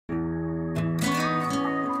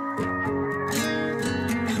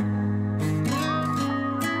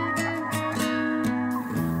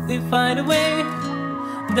We find a way,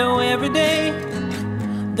 though every day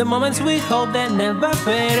the moments we hold that never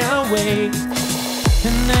fade away.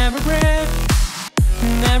 In every breath,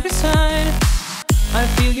 in every sign, I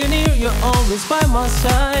feel you near, you're always by my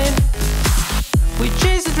side. We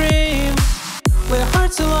chase a dream, where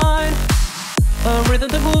hearts align, a rhythm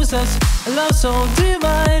that moves us, a love so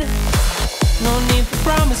divine. No need for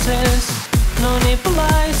promises, no need for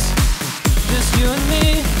lies, just you and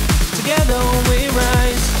me, together we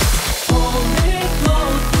rise. Hold me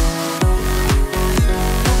close,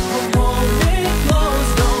 hold me close,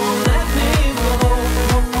 don't let me go.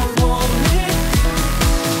 Hold me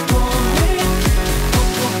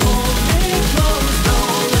close,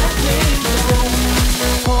 don't let me go.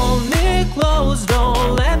 Hold me close, don't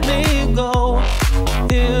let me go.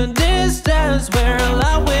 In this dance where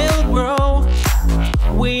love will grow,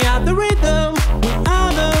 we are the rhythm, we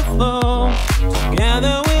are the flow.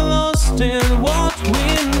 Together we're lost in what we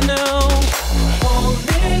know. Hold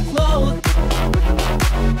me close,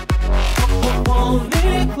 hold me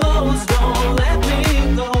close, don't let me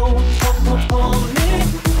go. Hold me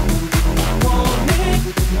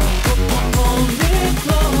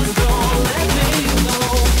close, don't let me go.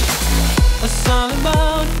 A song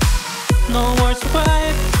about no words to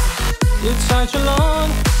fight. You touch along,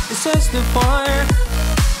 it sets the fire.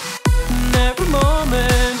 In every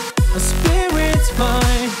moment, a spirit's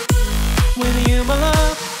fine. With you, my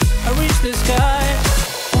love, I reach the sky.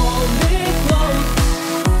 Hold me close,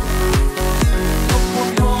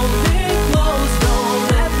 hold me close, don't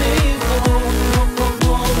let me go.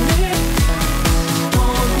 Hold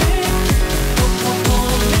me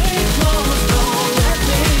close, don't let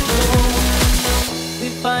me go. We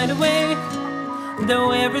find a way, though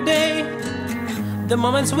every day the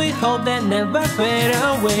moments we hold that never fade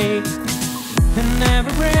away. In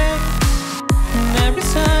every breath, in every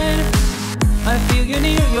sign, I feel you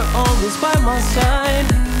near, you're always by my side.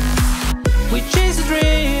 We chase a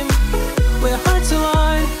dream, where hearts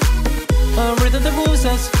align, a rhythm that moves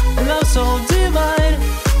us, a love so divine.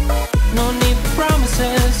 No need for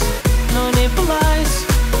promises, no need for lies,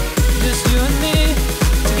 just you and me,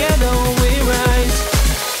 together we rise.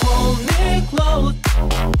 Hold me close,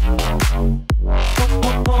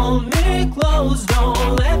 hold me close,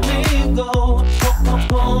 don't let me go.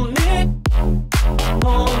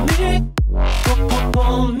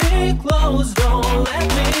 Hold me close, don't let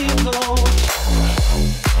me go.